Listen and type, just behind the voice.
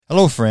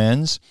Hello,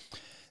 friends.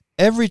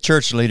 Every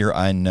church leader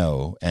I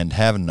know and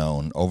have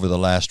known over the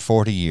last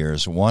 40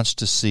 years wants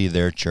to see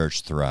their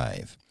church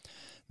thrive.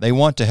 They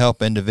want to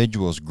help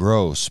individuals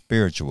grow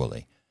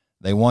spiritually.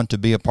 They want to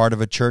be a part of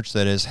a church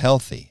that is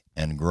healthy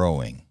and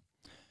growing.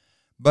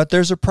 But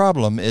there's a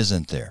problem,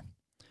 isn't there?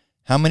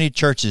 How many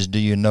churches do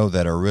you know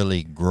that are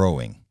really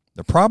growing?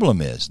 The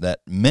problem is that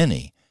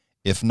many,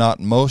 if not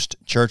most,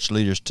 church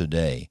leaders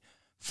today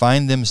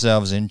find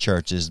themselves in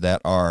churches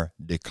that are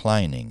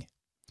declining.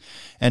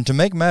 And to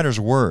make matters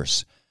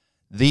worse,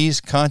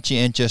 these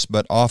conscientious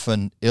but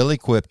often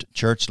ill-equipped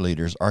church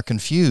leaders are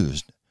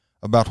confused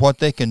about what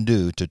they can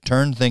do to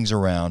turn things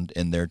around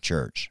in their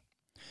church.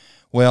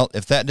 Well,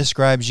 if that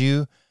describes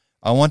you,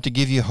 I want to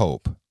give you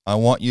hope. I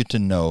want you to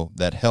know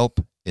that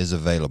help is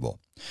available.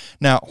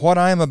 Now, what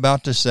I am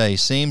about to say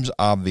seems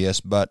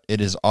obvious, but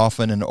it is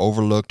often an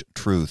overlooked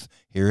truth.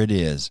 Here it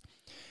is.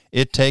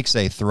 It takes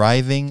a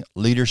thriving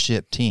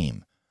leadership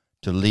team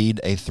to lead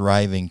a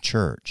thriving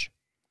church.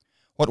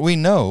 What we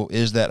know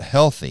is that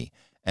healthy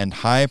and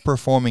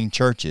high-performing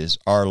churches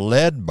are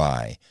led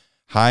by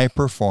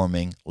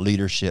high-performing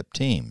leadership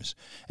teams.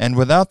 And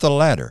without the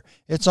latter,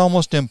 it's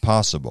almost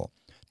impossible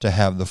to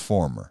have the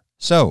former.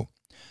 So,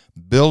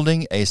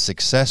 building a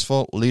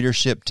successful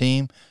leadership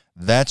team,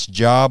 that's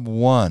job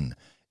one.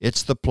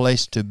 It's the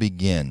place to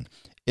begin.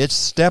 It's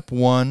step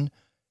one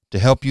to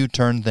help you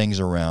turn things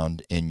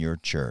around in your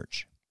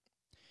church.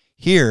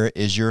 Here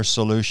is your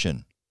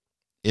solution.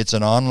 It's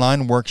an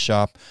online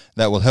workshop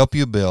that will help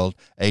you build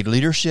a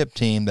leadership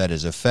team that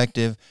is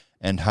effective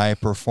and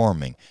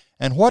high-performing.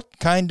 And what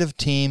kind of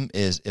team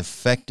is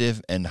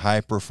effective and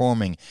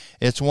high-performing?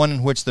 It's one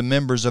in which the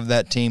members of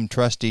that team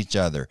trust each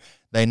other.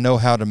 They know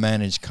how to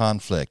manage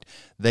conflict.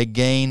 They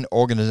gain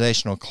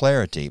organizational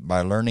clarity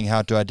by learning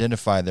how to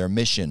identify their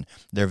mission,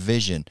 their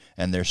vision,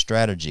 and their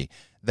strategy.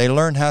 They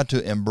learn how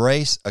to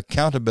embrace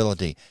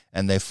accountability,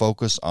 and they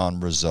focus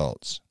on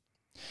results.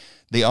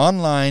 The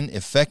online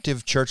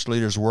Effective Church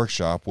Leaders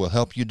Workshop will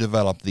help you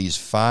develop these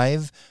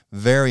 5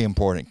 very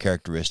important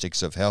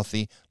characteristics of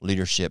healthy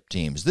leadership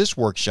teams. This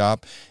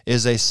workshop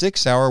is a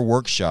 6-hour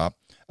workshop,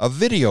 a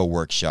video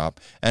workshop,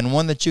 and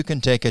one that you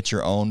can take at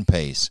your own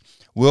pace.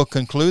 We'll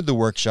conclude the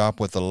workshop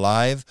with a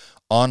live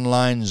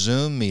online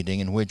Zoom meeting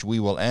in which we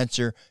will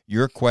answer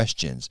your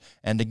questions.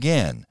 And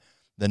again,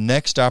 the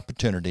next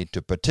opportunity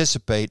to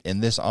participate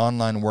in this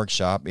online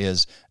workshop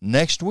is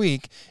next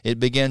week. It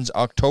begins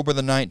October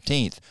the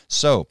 19th.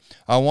 So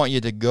I want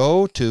you to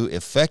go to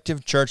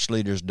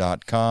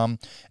effectivechurchleaders.com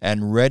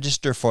and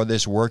register for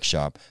this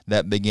workshop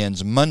that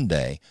begins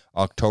Monday,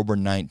 October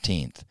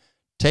 19th.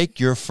 Take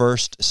your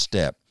first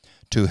step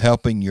to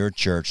helping your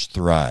church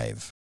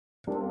thrive.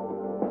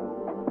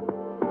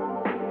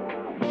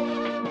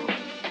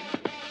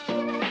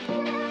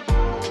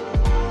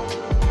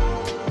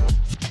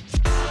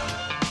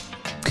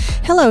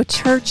 Hello,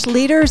 church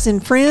leaders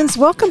and friends.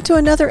 Welcome to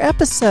another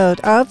episode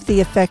of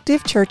the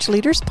Effective Church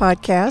Leaders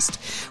Podcast,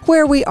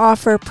 where we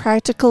offer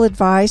practical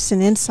advice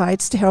and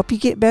insights to help you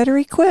get better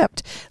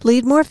equipped,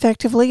 lead more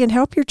effectively, and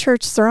help your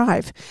church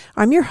thrive.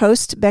 I'm your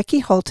host, Becky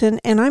Holton,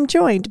 and I'm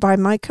joined by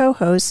my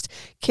co-host,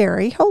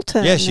 Kerry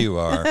Holton. Yes, you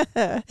are.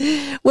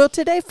 Well,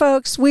 today,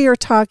 folks, we are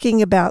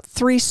talking about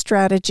 3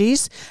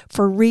 strategies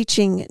for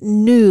reaching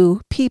new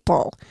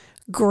people.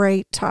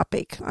 Great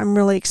topic. I'm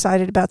really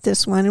excited about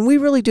this one, and we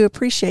really do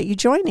appreciate you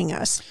joining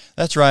us.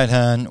 That's right,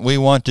 hon. We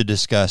want to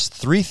discuss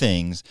 3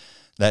 things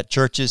that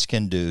churches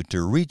can do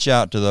to reach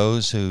out to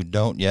those who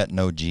don't yet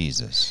know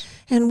Jesus.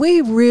 And we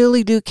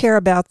really do care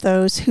about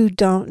those who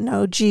don't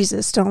know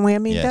Jesus, don't we? I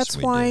mean, Yes, that's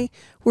we why do.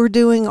 We're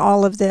doing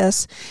all of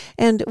this.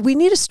 And we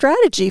need a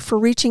strategy for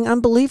reaching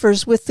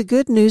unbelievers with the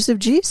good news of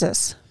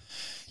Jesus.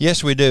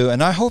 Yes, we do.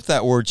 And I hope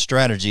that word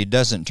strategy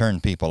doesn't turn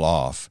people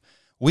off.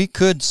 We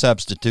could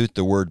substitute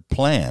the word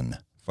plan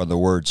for the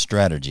word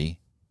strategy,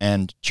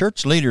 and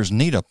church leaders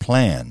need a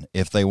plan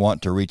if they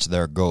want to reach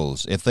their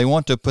goals. If they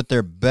want to put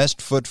their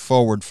best foot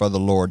forward for the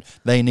Lord,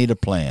 they need a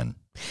plan.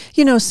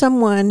 You know,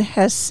 someone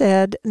has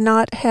said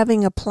not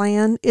having a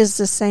plan is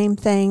the same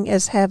thing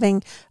as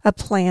having a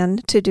plan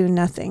to do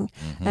nothing.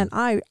 Mm-hmm. And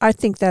I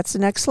think that's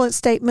an excellent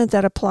statement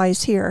that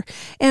applies here.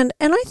 And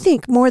I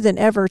think more than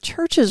ever,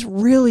 churches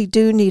really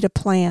do need a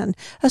plan,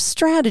 a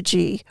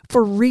strategy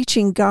for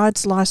reaching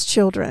God's lost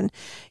children.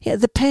 Yeah,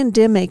 the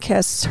pandemic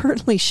has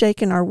certainly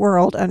shaken our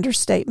world,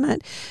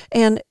 understatement,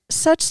 and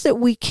such that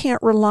we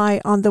can't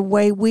rely on the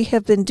way we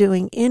have been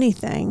doing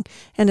anything,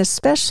 and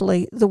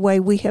especially the way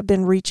we have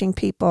been reaching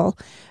people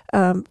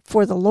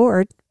for the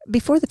Lord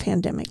before the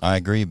pandemic. I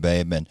agree,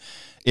 babe, and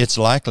it's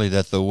likely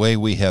that the way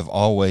we have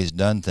always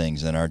done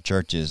things in our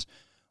churches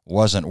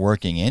wasn't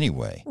working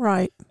anyway.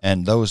 Right.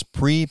 And those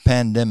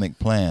pre-pandemic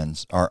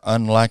plans are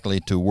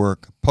unlikely to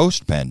work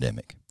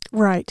post-pandemic.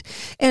 Right.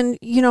 And,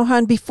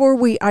 hon, before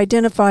we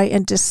identify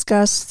and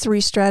discuss 3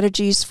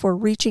 strategies for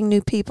reaching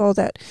new people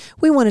that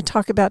we want to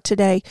talk about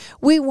today,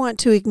 we want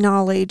to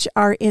acknowledge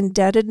our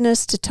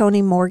indebtedness to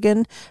Tony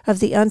Morgan of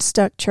the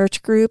Unstuck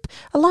Church Group.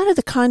 A lot of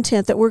the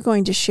content that we're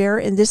going to share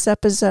in this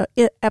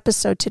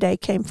episode today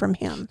came from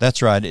him.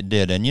 That's right, it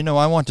did. And,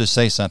 I want to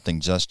say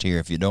something just here,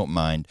 if you don't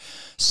mind.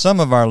 Some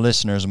of our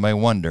listeners may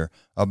wonder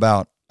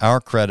about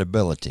our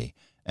credibility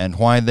and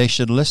why they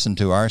should listen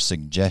to our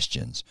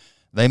suggestions.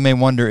 They may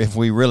wonder if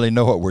we really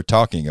know what we're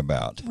talking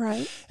about.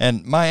 Right.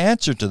 And my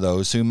answer to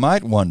those who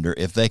might wonder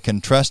if they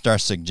can trust our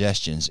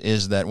suggestions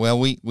is that,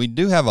 we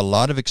do have a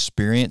lot of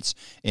experience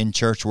in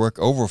church work,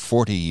 over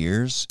 40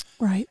 years.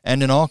 Right.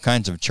 And in all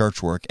kinds of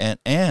church work.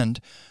 And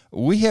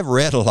we have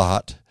read a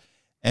lot,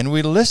 and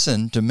we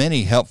listen to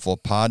many helpful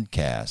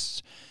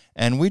podcasts.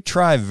 And we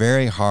try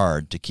very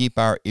hard to keep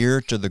our ear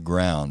to the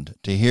ground,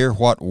 to hear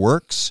what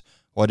works,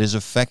 what is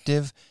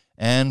effective,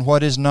 and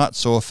what is not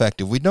so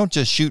effective. We don't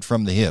just shoot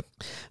from the hip.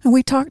 And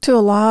we talk to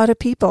a lot of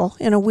people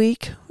in a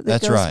week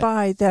that goes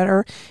by that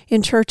are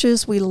in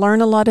churches. We learn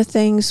a lot of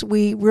things.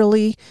 We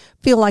really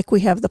feel like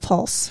we have the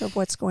pulse of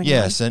what's going on.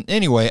 Yes, and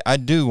anyway, I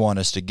do want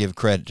us to give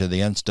credit to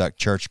the Unstuck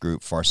Church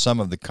Group for some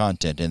of the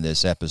content in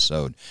this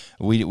episode.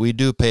 We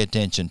do pay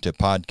attention to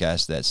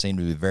podcasts that seem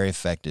to be very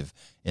effective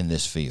in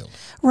this field.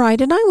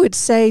 Right, and I would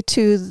say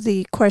to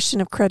the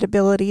question of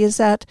credibility is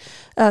that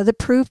the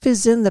proof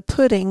is in the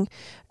pudding.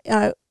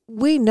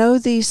 We know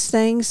these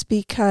things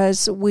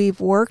because we've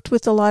worked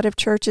with a lot of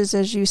churches,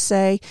 as you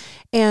say,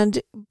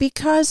 and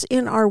because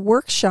in our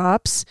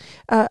workshops,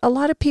 a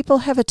lot of people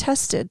have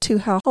attested to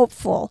how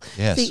helpful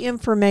the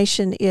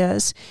information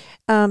is.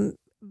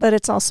 But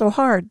it's also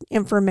hard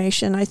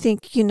information. I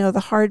think,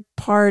 the hard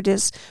part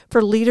is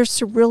for leaders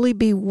to really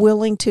be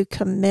willing to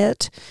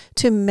commit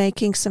to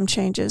making some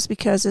changes,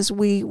 because as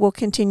we will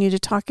continue to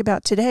talk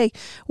about today,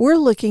 we're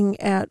looking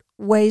at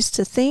ways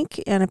to think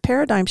and a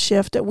paradigm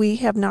shift that we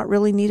have not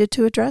really needed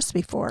to address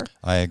before.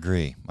 I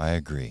agree.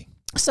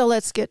 So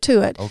let's get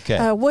to it.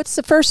 Okay. What's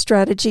the first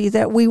strategy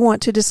that we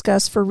want to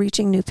discuss for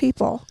reaching new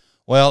people?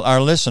 Well,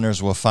 our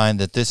listeners will find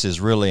that this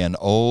is really an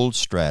old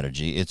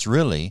strategy. It's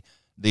really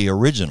the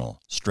original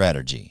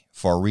strategy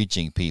for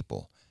reaching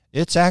people.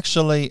 It's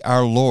actually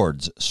our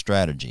Lord's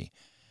strategy.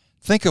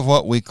 Think of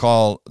what we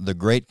call the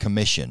Great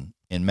Commission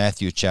in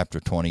Matthew chapter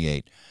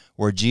 28,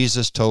 where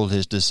Jesus told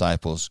his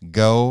disciples,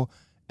 "Go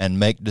and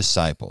make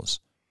disciples,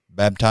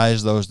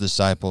 baptize those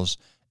disciples,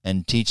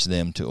 and teach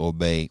them to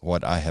obey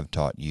what I have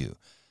taught you."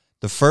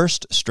 The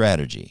first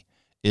strategy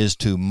is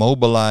to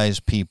mobilize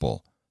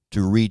people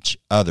to reach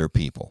other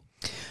people.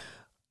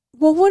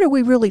 Well, what are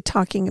we really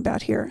talking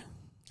about here?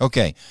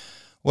 Okay.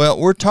 Well,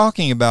 we're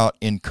talking about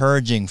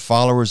encouraging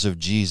followers of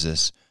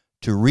Jesus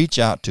to reach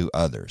out to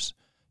others,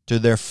 to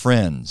their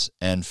friends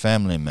and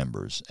family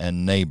members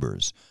and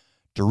neighbors,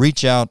 to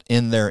reach out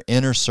in their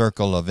inner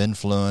circle of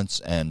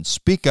influence and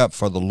speak up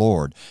for the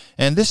Lord.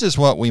 And this is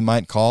what we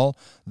might call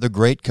the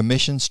Great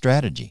Commission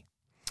strategy.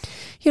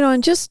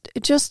 And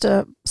just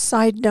a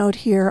side note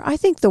here, I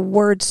think the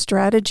word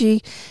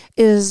strategy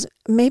is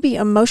maybe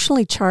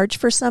emotionally charged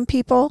for some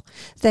people.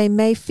 They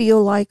may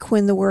feel like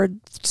when the word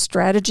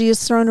strategy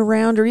is thrown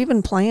around, or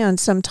even plan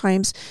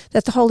sometimes,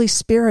 that the Holy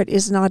Spirit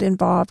is not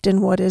involved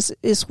in what is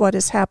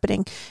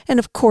happening. And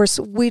of course,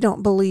 we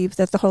don't believe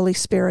that the Holy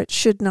Spirit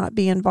should not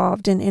be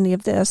involved in any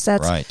of this.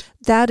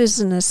 That is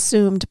an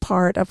assumed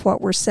part of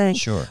what we're saying.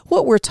 Sure.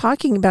 What we're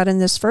talking about in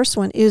this first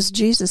one is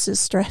Jesus'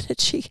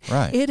 strategy.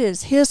 Right. It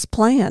is his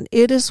plan.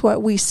 It is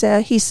what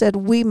he said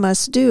we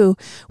must do,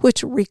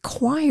 which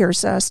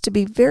requires us to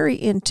be very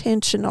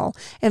intentional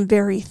and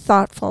very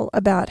thoughtful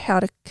about how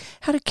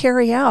to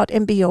carry out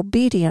and be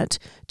obedient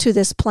to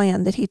this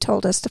plan that he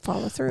told us to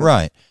follow through.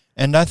 Right.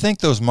 And I think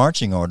those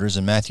marching orders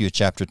in Matthew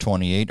chapter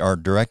 28 are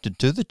directed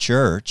to the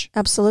church.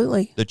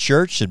 Absolutely. The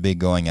church should be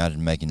going out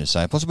and making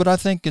disciples, but I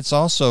think it's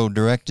also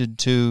directed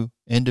to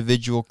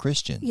individual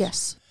Christians.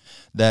 Yes.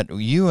 That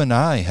you and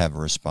I have a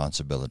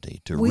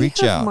responsibility to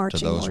reach out to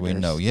those we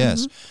know.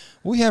 Yes.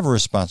 Mm-hmm. We have a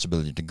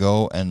responsibility to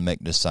go and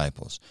make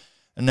disciples.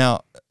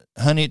 Now,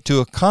 honey,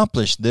 to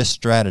accomplish this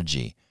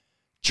strategy,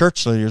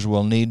 church leaders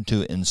will need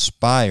to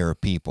inspire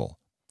people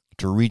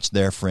to reach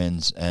their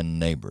friends and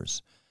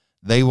neighbors.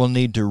 They will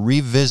need to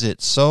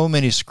revisit so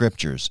many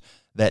scriptures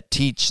that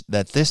teach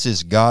that this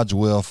is God's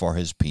will for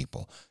his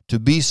people, to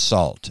be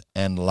salt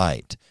and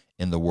light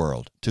in the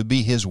world, to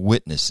be his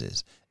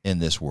witnesses in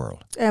this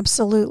world.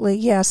 Absolutely,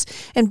 yes.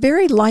 And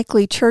very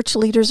likely church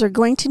leaders are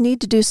going to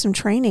need to do some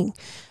training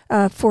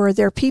for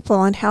their people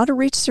on how to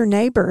reach their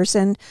neighbors,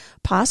 and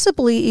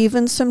possibly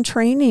even some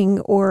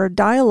training or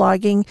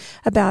dialoguing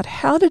about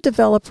how to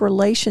develop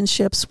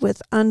relationships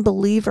with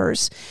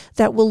unbelievers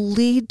that will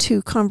lead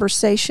to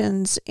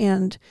conversations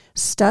and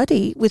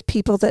study with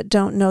people that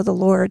don't know the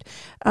Lord.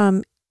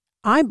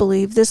 I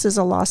believe this is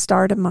a lost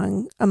art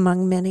among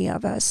many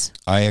of us.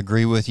 I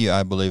agree with you.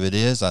 I believe it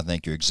is. I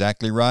think you're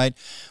exactly right.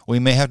 We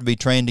may have to be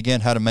trained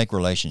again how to make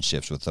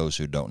relationships with those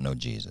who don't know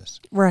Jesus.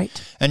 Right.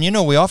 And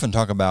we often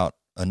talk about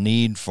a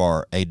need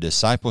for a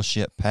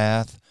discipleship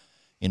path.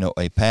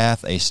 a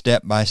path, a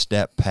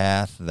step-by-step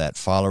path that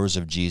followers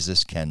of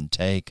Jesus can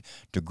take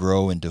to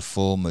grow into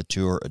full,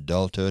 mature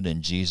adulthood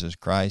in Jesus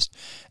Christ.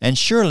 And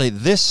surely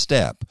this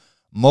step,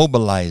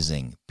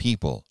 mobilizing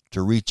people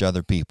to reach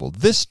other people,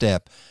 this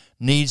step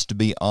needs to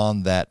be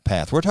on that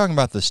path. We're talking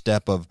about the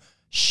step of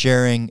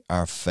sharing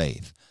our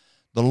faith.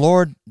 The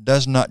Lord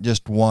does not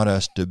just want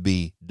us to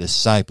be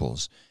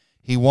disciples.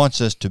 He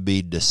wants us to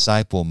be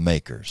disciple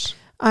makers.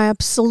 I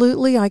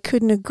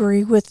couldn't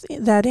agree with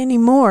that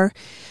anymore.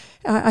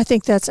 I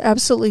think that's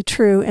absolutely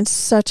true and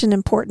such an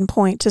important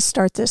point to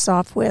start this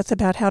off with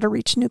about how to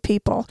reach new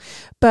people.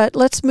 But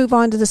let's move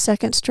on to the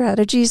second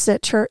strategy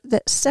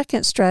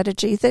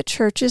that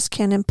churches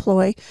can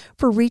employ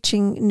for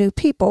reaching new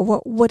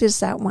people. What is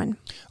that one?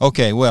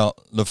 Okay, well,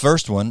 the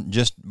first one,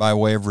 just by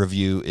way of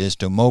review, is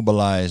to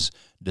mobilize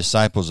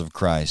disciples of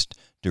Christ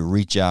to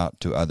reach out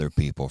to other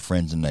people,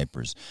 friends and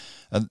neighbors.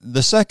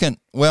 The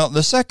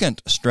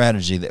second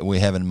strategy that we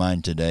have in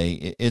mind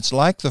today, it's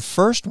like the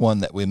first one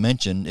that we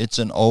mentioned. It's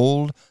an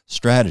old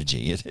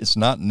strategy. It's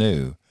not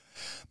new,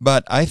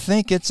 but I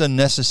think it's a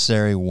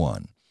necessary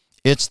one.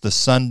 It's the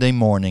Sunday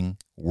morning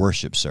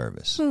worship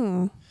service.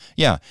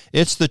 Yeah,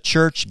 it's the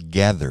church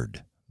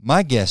gathered.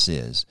 My guess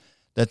is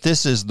that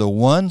this is the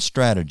one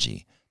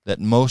strategy that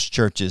most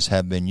churches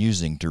have been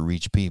using to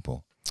reach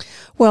people.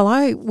 Well,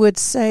 I would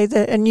say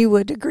that, and you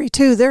would agree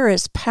too, there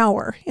is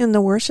power in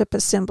the worship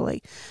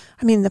assembly.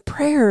 I mean, the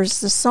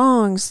prayers, the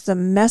songs, the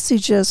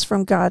messages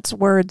from God's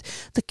Word,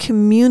 the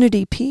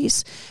community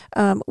piece.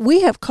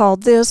 We have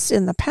called this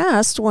in the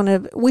past,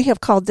 we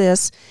have called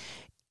this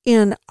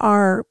in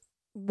our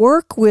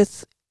work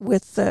with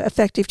the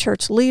effective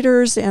church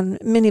leaders and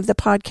many of the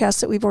podcasts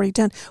that we've already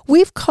done.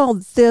 We've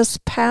called this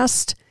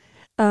past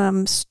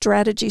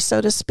strategy, so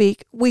to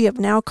speak. We're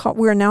now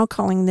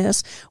calling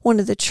this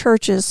one of the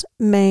church's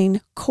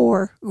main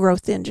core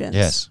growth engines.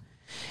 Yes.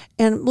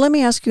 And let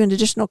me ask you an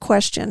additional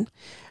question.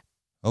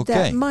 Okay.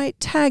 That might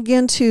tag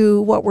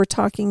into what we're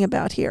talking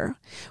about here.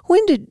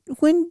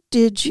 When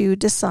did you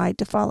decide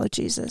to follow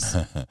Jesus?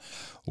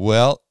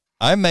 Well,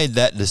 I made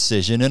that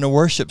decision in a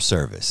worship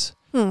service.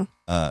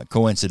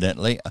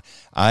 Coincidentally,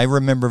 I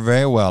remember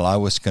very well I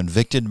was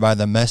convicted by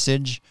the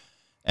message.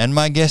 And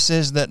my guess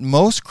is that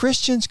most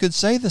Christians could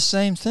say the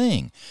same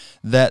thing,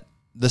 that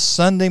the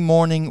Sunday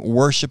morning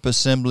worship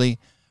assembly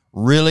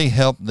really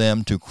helped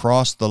them to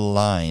cross the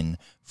line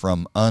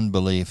from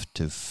unbelief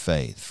to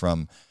faith,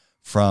 from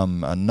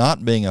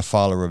not being a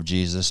follower of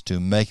Jesus to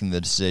making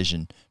the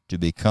decision to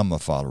become a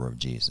follower of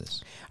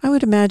Jesus. I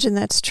would imagine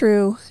that's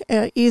true.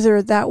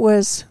 Either that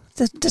was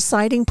the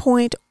deciding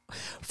point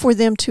for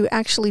them to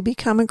actually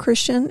become a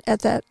Christian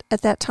at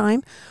that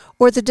time,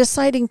 or the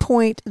deciding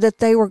point that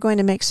they were going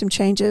to make some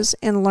changes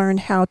and learn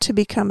how to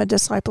become a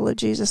disciple of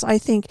Jesus. I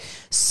think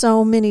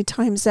so many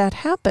times that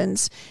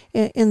happens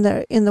in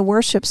the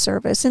worship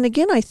service. And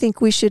again, I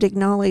think we should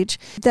acknowledge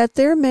that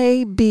there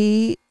may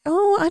be,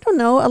 I don't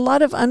know, a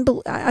lot of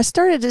I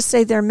started to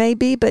say there may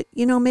be, but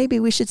maybe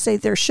we should say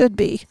there should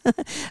be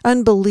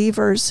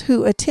unbelievers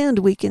who attend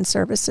weekend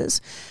services,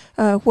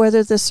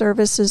 whether the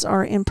services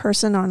are in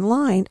person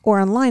or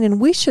online. And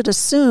we should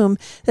assume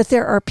that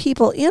there are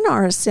people in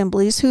our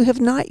assemblies who have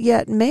not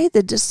yet made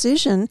the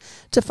decision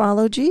to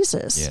follow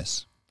Jesus.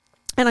 Yes.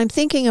 And I'm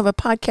thinking of a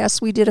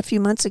podcast we did a few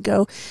months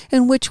ago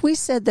in which we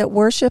said that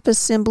worship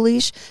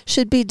assemblies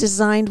should be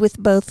designed with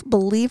both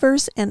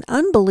believers and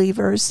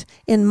unbelievers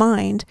in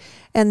mind,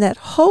 and that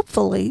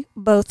hopefully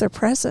both are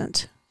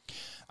present.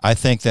 I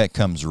think that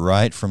comes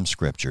right from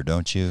Scripture,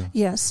 don't you?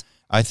 Yes.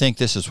 I think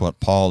this is what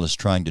Paul is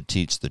trying to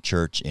teach the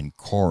church in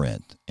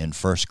Corinth in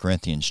 1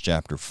 Corinthians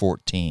chapter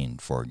 14,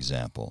 for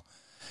example.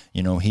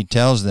 He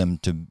tells them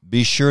to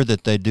be sure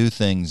that they do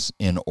things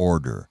in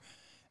order.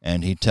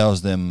 And he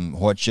tells them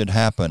what should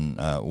happen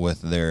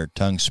with their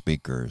tongue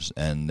speakers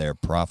and their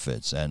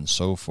prophets and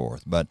so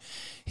forth. But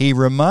he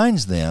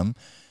reminds them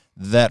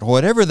that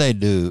whatever they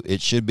do,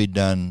 it should be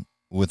done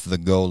with the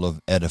goal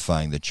of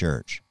edifying the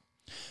church.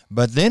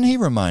 But then he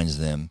reminds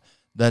them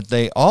that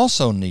they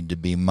also need to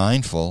be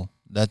mindful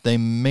that they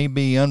may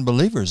be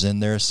unbelievers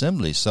in their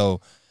assembly.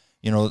 So,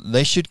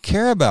 they should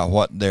care about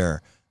what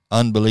their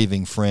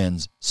unbelieving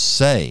friends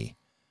say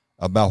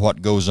about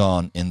what goes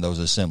on in those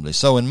assemblies.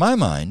 So in my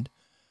mind,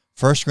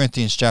 1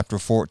 Corinthians chapter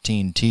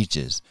 14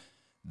 teaches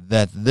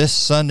that this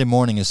Sunday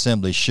morning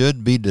assembly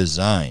should be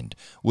designed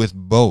with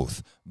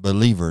both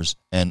believers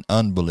and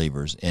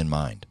unbelievers in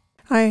mind.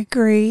 I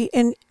agree.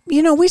 And,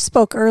 we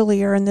spoke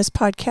earlier in this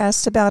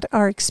podcast about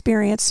our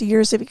experience,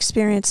 years of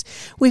experience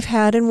we've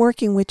had in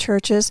working with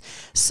churches.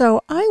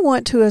 So I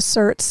want to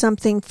assert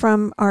something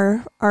from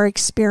our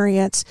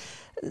experience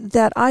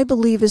that I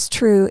believe is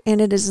true, and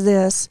it is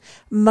this: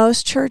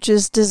 most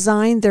churches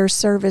design their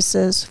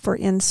services for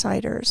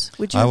insiders.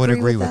 Would you agree with that? I would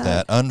agree with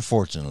that.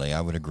 Unfortunately,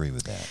 I would agree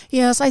with that.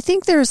 Yes, I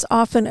think there's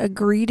often a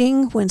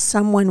greeting when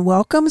someone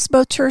welcomes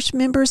both church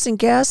members and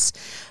guests,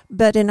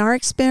 But in our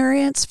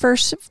experience,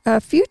 first, a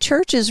few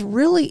churches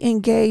really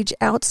engage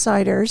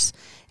outsiders,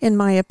 in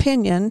my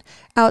opinion,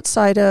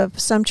 outside of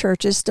some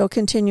churches still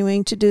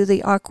continuing to do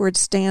the awkward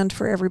stand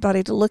for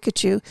everybody to look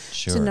at you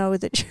Sure. to know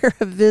that you're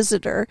a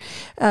visitor.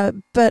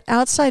 But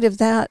outside of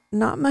that,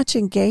 not much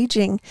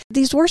engaging.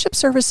 These worship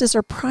services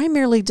are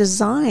primarily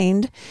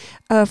designed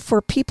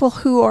for people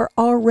who are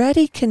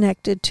already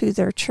connected to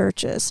their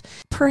churches.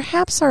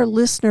 Perhaps our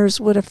listeners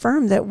would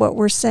affirm that what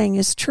we're saying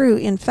is true.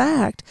 In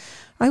fact,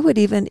 I would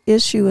even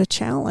issue a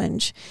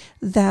challenge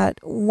that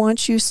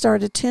once you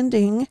start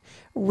attending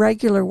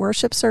regular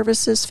worship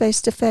services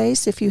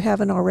face-to-face, if you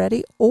haven't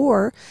already,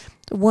 or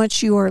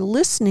once you are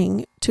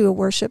listening to a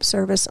worship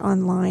service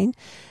online,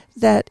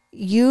 that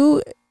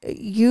you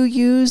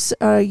use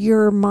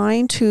your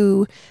mind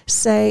to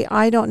say,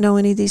 I don't know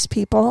any of these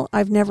people.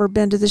 I've never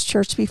been to this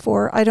church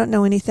before. I don't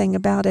know anything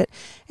about it.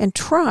 And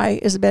try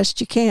as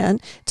best you can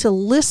to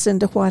listen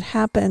to what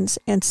happens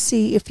and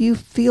see if you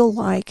feel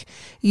like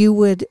you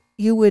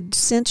would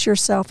sense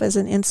yourself as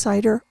an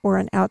insider or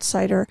an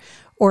outsider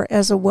or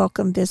as a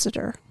welcome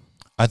visitor.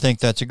 I think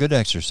that's a good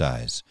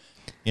exercise,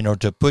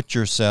 to put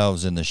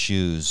yourselves in the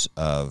shoes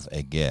of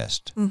a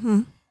guest.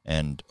 Mm-hmm.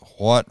 And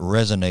what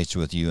resonates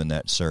with you in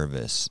that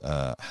service?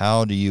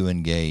 How do you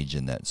engage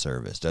in that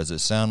service? Does it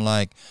sound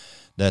like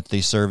that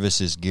the service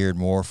is geared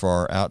more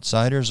for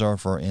outsiders or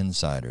for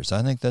insiders?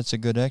 I think that's a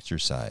good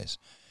exercise.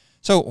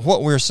 So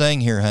what we're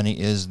saying here, honey,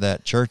 is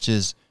that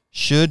churches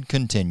should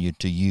continue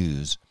to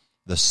use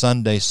the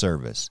Sunday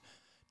service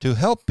to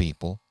help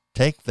people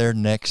take their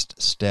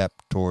next step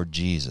toward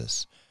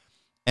Jesus.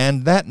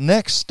 And that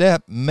next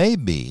step may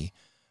be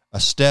a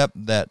step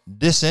that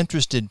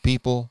disinterested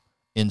people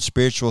in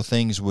spiritual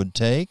things would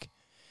take.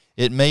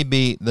 It may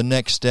be the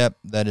next step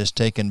that is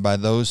taken by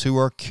those who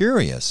are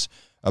curious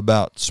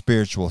about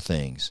spiritual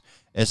things.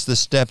 It's the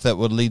step that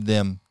would lead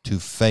them to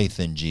faith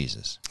in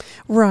Jesus.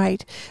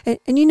 Right.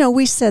 And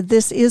we said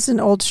this is an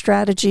old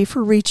strategy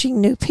for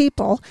reaching new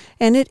people,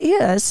 and it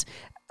is.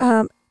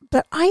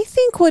 But I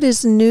think what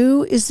is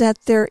new is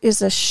that there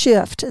is a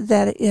shift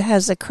that it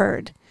has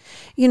occurred.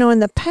 In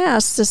the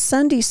past, the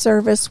Sunday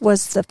service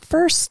was the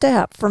first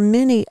step for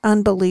many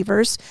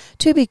unbelievers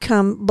to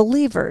become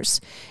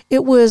believers.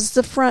 It was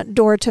the front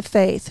door to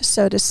faith,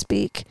 so to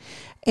speak.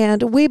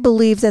 And we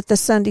believe that the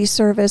Sunday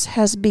service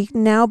has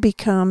now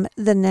become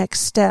the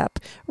next step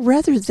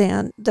rather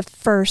than the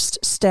first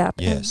step.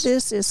 Yes. And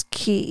this is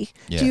key.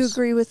 Yes. Do you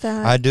agree with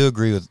that? I do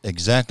agree with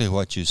exactly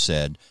what you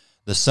said.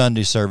 The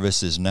Sunday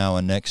service is now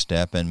a next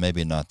step and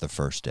maybe not the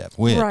first step,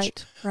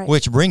 Right.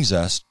 which brings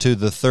us to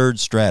the third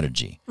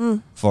strategy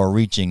for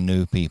reaching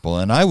new people.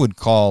 And I would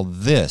call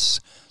this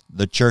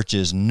the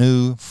church's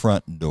new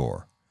front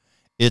door.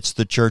 It's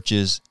the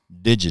church's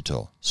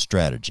digital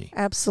strategy.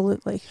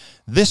 Absolutely.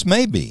 This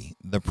may be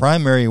the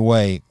primary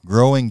way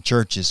growing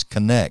churches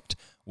connect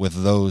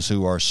with those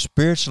who are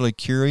spiritually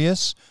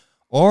curious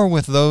or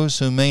with those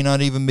who may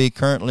not even be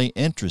currently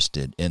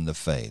interested in the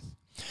faith.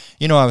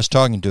 I was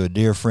talking to a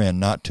dear friend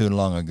not too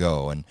long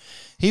ago, and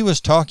he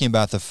was talking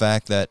about the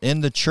fact that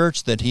in the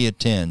church that he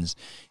attends,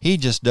 he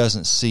just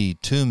doesn't see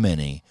too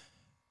many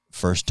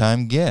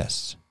first-time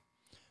guests.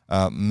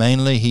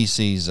 Mainly, he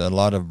sees a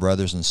lot of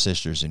brothers and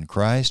sisters in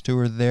Christ who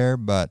are there,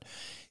 but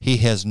he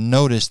has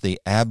noticed the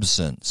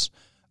absence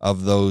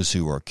of those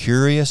who are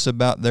curious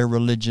about their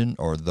religion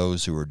or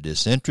those who are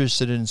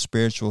disinterested in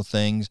spiritual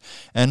things.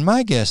 And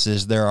my guess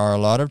is there are a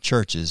lot of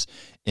churches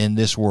in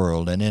this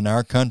world and in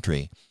our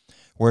country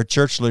where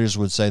church leaders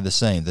would say the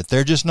same, that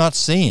they're just not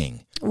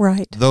seeing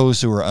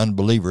those who are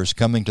unbelievers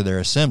coming to their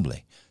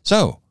assembly.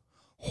 So,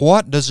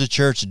 what does a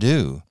church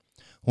do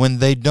when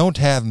they don't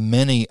have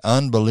many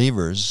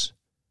unbelievers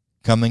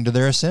coming to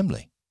their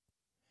assembly?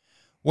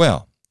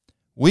 Well,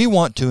 we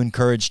want to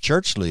encourage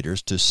church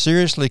leaders to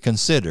seriously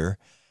consider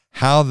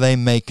how they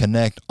may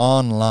connect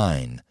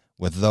online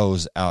with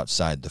those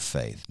outside the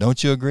faith.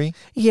 Don't you agree?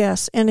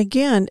 Yes, and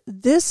again,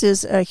 this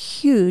is a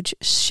huge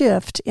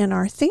shift in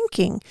our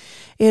thinking.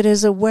 It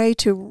is a way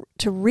to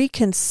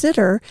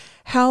reconsider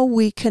how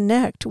we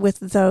connect with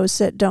those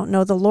that don't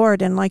know the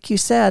Lord. And like you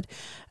said,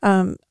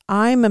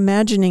 I'm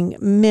imagining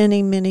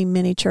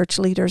many church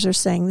leaders are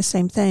saying the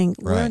same thing.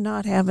 Right. We're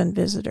not having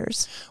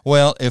visitors.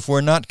 Well, if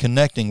we're not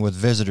connecting with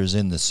visitors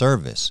in the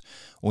service,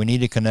 we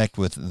need to connect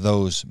with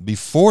those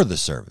before the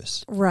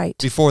service. Right.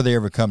 Before they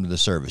ever come to the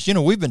service.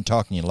 We've been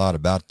talking a lot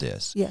about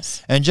this.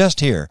 Yes. And just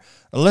here,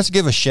 let's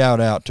give a shout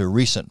out to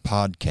recent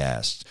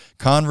podcasts,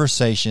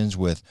 conversations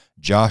with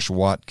Josh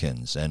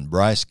Watkins and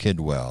Bryce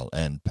Kidwell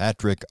and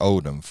Patrick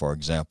Odom, for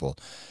example.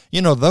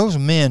 Those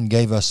men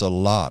gave us a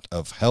lot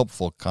of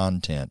helpful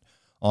content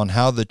on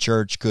how the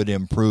church could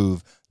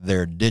improve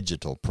their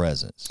digital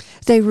presence.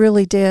 They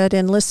really did.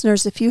 And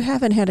listeners, if you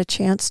haven't had a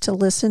chance to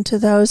listen to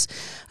those,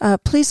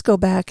 please go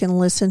back and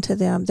listen to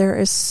them. There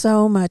is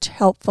so much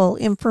helpful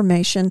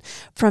information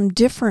from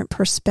different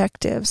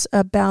perspectives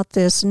about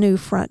this new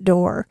front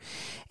door.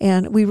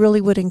 And we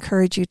really would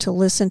encourage you to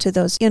listen to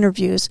those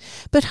interviews.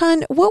 But,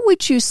 Hun, what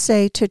would you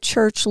say to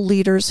church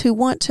leaders who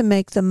want to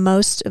make the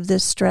most of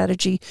this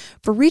strategy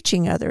for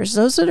reaching others,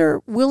 those that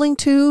are willing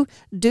to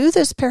do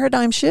this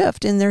paradigm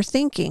shift in their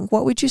thinking?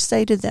 What would you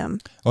say to them?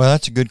 Well,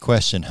 that's a good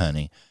question,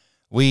 honey.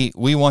 We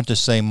want to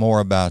say more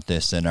about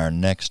this in our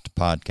next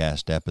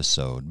podcast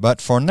episode.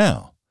 But for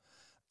now,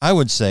 I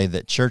would say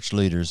that church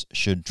leaders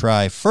should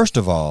try, first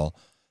of all,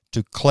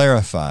 to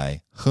clarify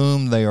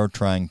whom they are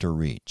trying to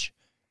reach,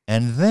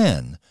 and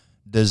then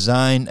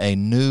design a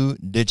new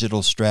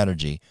digital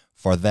strategy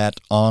for that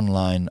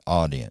online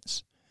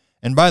audience.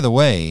 And by the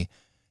way,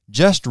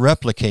 just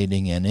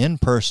replicating an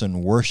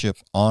in-person worship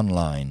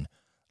online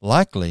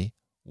likely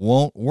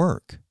won't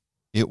work.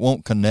 It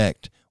won't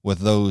connect with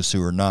those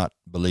who are not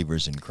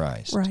believers in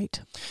Christ. Right.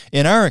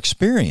 In our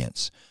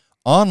experience,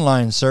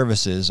 online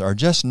services are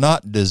just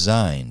not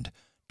designed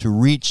to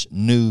reach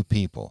new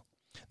people.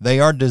 They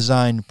are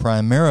designed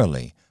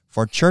primarily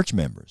for church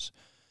members.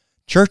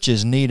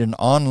 Churches need an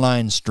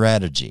online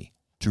strategy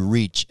to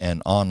reach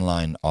an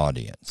online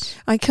audience.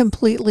 I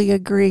completely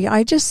agree.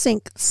 I just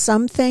think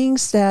some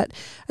things that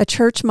a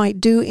church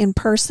might do in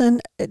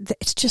person,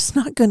 it's just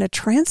not going to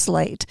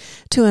translate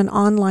to an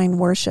online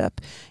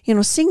worship. You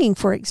know, singing,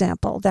 for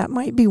example, that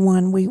might be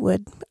one we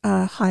would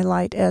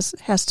highlight as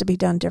has to be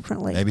done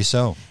differently. Maybe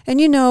so.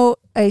 And you know,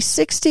 a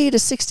 60 to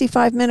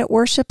 65-minute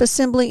worship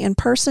assembly in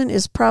person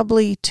is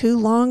probably too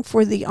long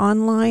for the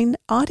online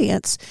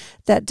audience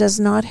that does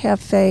not have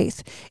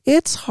faith.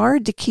 It's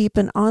hard to keep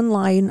an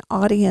online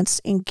audience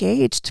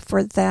engaged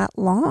for that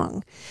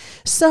long.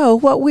 So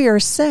what we are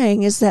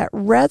saying is that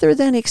rather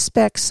than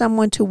expect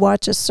someone to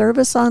watch a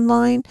service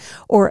online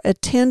or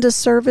attend a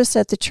service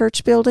at the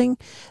church building,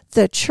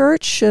 the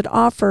church should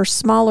offer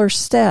smaller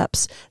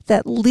steps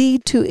that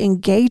lead to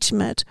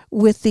engagement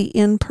with the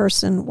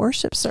in-person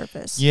worship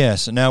service.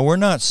 Yes. Now, we're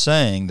not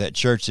saying that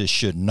churches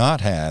should not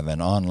have an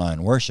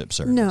online worship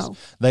service. No.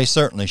 They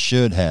certainly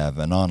should have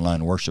an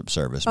online worship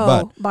service. Oh,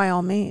 but by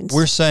all means.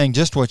 We're saying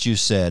just what you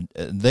said.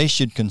 They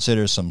should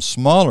consider some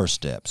smaller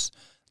steps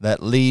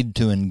that lead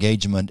to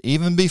engagement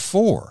even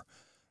before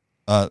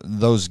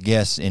those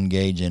guests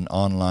engage in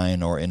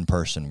online or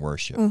in-person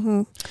worship.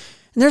 Mm-hmm.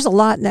 And there's a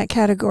lot in that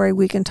category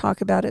we can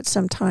talk about at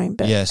some time,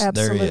 but yes,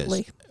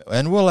 absolutely. There is.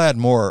 And we'll add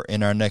more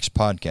in our next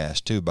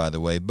podcast too, by the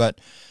way. But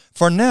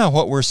for now,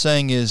 what we're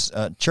saying is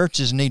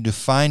churches need to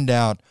find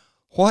out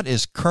what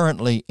is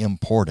currently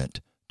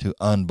important to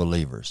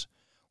unbelievers.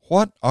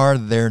 What are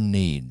their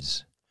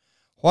needs?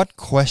 What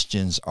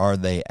questions are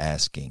they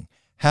asking?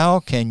 How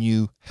can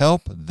you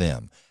help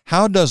them?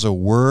 How does a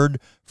word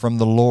from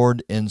the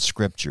Lord in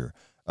Scripture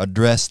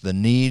address the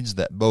needs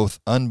that both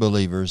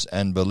unbelievers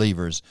and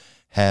believers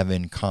have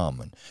in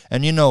common?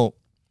 And you know,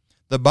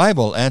 the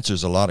Bible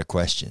answers a lot of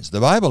questions. The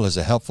Bible is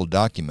a helpful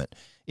document.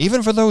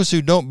 Even for those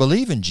who don't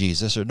believe in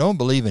Jesus or don't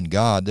believe in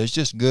God, there's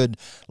just good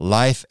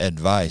life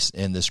advice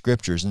in the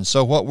Scriptures. And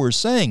so what we're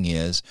saying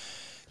is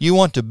you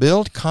want to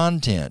build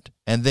content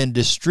and then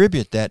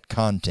distribute that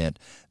content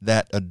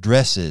that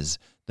addresses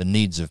the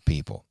needs of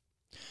people.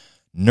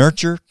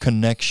 Nurture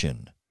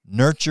connection,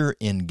 nurture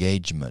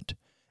engagement,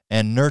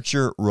 and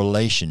nurture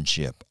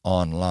relationship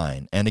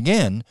online. And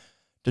again,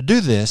 to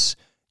do this,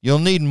 you'll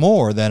need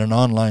more than an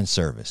online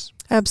service.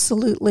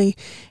 Absolutely.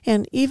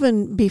 And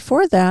even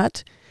before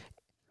that,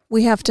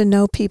 we have to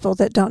know people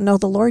that don't know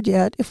the Lord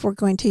yet if we're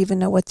going to even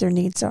know what their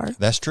needs are.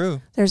 That's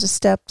true. There's a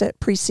step that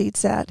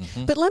precedes that.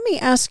 Mm-hmm. But let me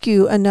ask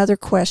you another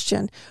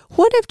question.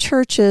 What if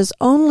churches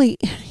only,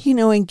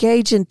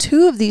 engage in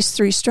two of these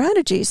three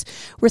strategies?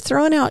 We're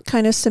throwing out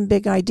kind of some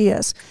big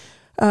ideas.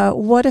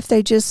 What if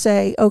they just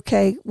say,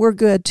 okay, we're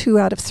good 2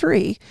 out of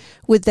 3?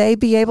 Would they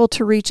be able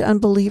to reach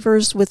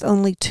unbelievers with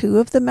only 2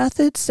 of the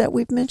methods that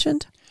we've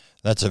mentioned?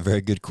 That's a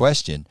very good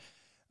question.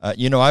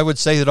 I would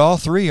say that all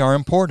 3 are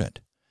important.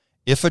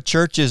 If a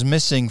church is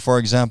missing, for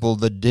example,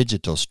 the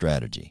digital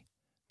strategy,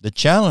 the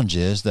challenge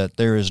is that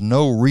there is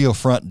no real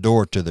front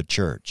door to the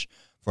church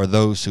for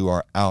those who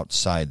are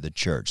outside the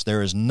church.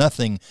 There is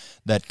nothing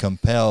that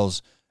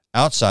compels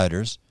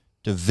outsiders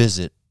to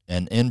visit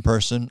an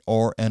in-person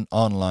or an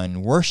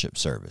online worship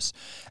service.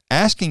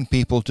 Asking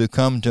people to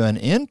come to an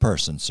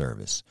in-person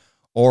service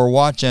or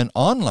watch an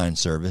online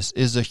service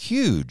is a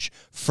huge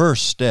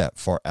first step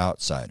for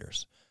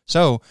outsiders.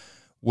 So,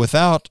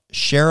 without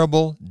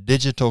shareable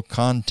digital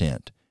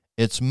content,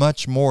 it's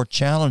much more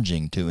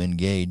challenging to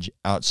engage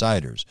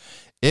outsiders.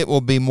 It will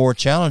be more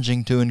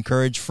challenging to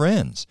encourage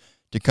friends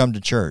to come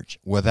to church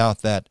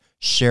without that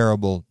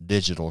shareable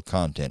digital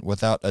content,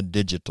 without a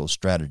digital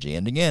strategy.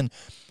 And again,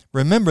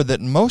 remember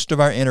that most of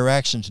our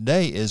interaction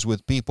today is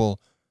with people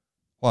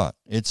what?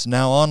 It's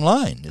now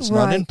online. It's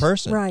not in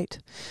person. Right.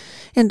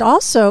 And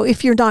also,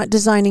 if you're not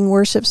designing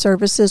worship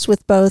services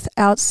with both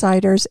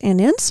outsiders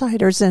and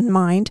insiders in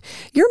mind,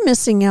 you're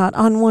missing out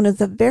on one of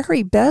the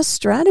very best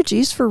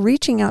strategies for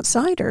reaching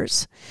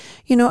outsiders.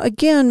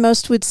 Again,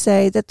 most would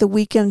say that the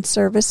weekend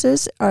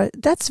services,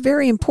 that's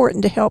very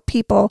important to help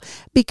people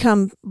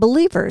become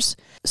believers.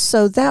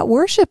 So that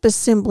worship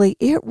assembly,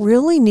 it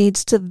really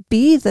needs to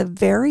be the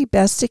very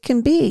best it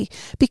can be,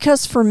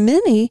 because for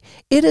many,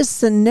 it is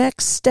the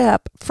next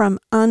step from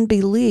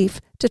unbelief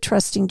to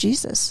trusting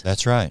Jesus.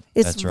 That's right.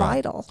 It's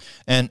vital.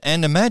 And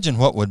imagine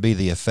what would be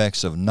the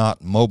effects of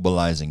not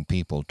mobilizing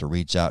people to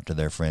reach out to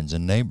their friends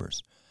and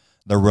neighbors.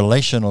 The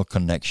relational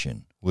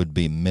connection would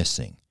be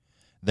missing.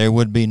 There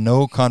would be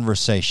no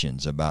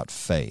conversations about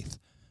faith,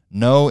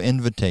 no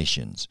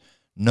invitations,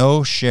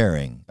 no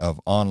sharing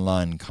of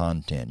online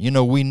content.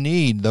 We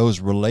need those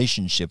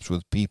relationships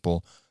with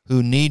people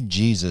who need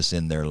Jesus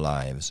in their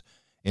lives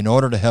in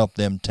order to help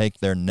them take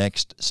their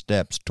next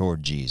steps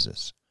toward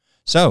Jesus.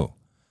 So,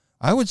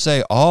 I would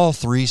say all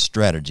three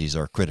strategies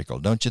are critical,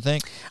 don't you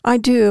think? I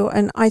do,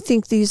 and I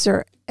think these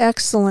are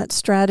excellent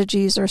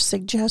strategies or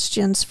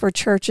suggestions for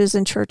churches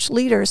and church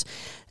leaders.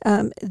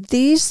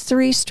 These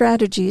three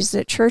strategies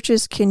that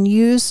churches can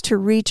use to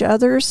reach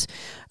others,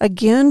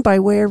 again, by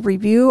way of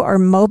review, are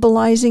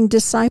mobilizing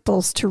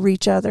disciples to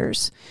reach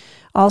others.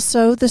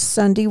 Also, the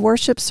Sunday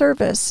worship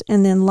service,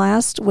 and then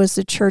last was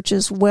the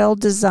church's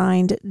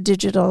well-designed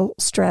digital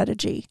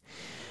strategy.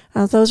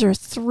 Those are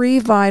three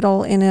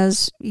vital, and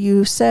as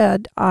you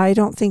said, I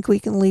don't think we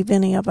can leave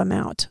any of them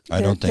out.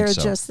 I don't think so.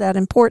 They're just that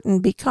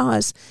important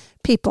because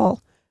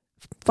people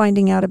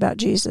finding out about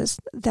Jesus,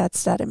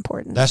 that's that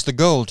important. That's the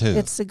goal, too.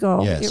 It's the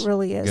goal. Yes. It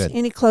really is. Good.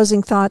 Any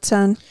closing thoughts,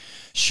 hon?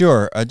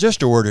 Sure.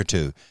 Just a word or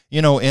two.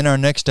 In our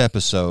next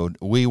episode,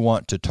 we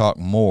want to talk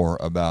more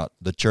about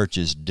the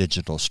church's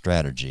digital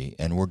strategy,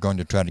 and we're going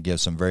to try to give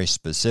some very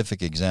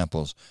specific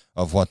examples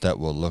of what that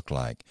will look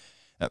like.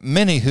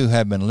 Many who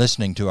have been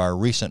listening to our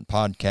recent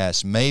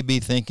podcasts may be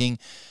thinking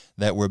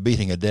that we're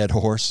beating a dead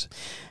horse.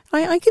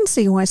 I can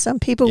see why some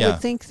people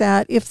would think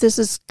that if this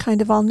is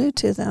kind of all new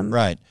to them.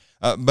 Right.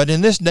 But in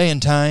this day and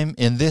time,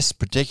 in this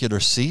particular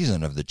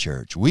season of the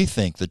church, we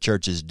think the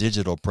church's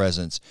digital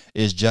presence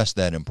is just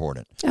that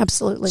important.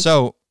 Absolutely.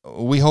 So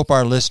we hope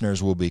our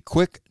listeners will be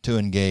quick to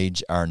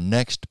engage our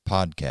next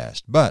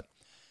podcast. But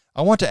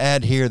I want to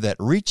add here that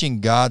reaching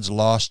God's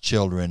lost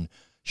children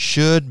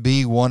should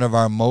be one of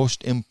our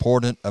most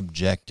important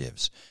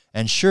objectives.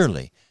 And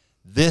surely,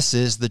 this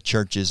is the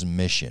church's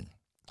mission.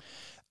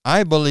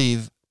 I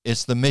believe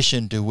it's the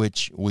mission to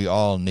which we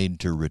all need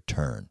to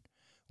return.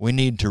 We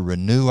need to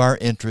renew our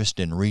interest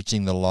in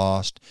reaching the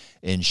lost,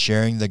 in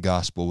sharing the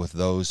gospel with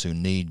those who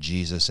need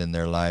Jesus in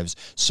their lives.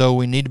 So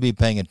we need to be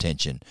paying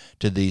attention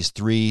to these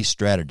three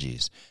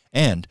strategies.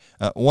 And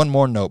one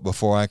more note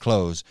before I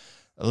close.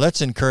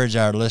 Let's encourage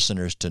our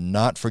listeners to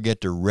not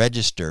forget to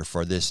register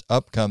for this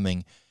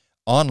upcoming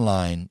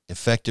online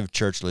Effective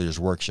Church Leaders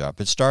Workshop.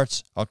 It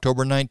starts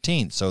October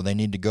 19th, so they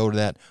need to go to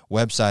that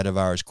website of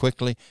ours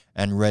quickly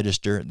and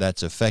register.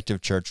 That's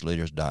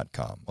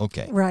effectivechurchleaders.com.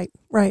 Okay. Right.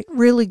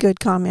 Really good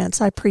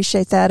comments. I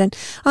appreciate that. And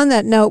on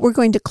that note, we're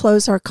going to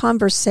close our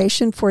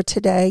conversation for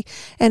today.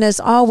 And as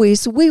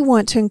always, we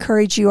want to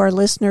encourage you, our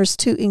listeners,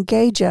 to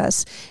engage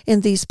us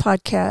in these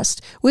podcasts.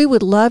 We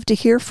would love to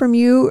hear from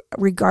you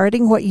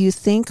regarding what you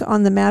think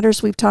on the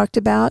matters we've talked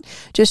about.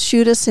 Just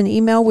shoot us an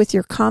email with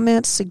your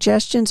comments,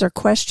 suggestions, or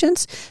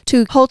questions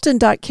to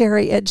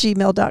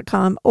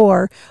holton.carey@gmail.com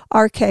or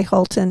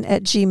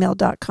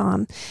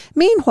rkholton@gmail.com.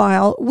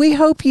 Meanwhile, we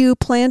hope you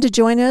plan to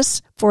join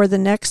us for the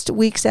next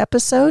week's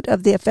episode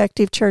of the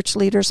Effective Church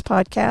Leaders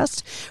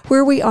Podcast,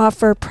 where we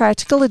offer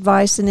practical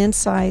advice and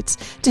insights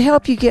to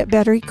help you get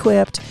better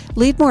equipped,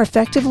 lead more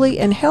effectively,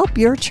 and help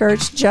your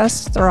church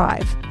just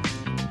thrive.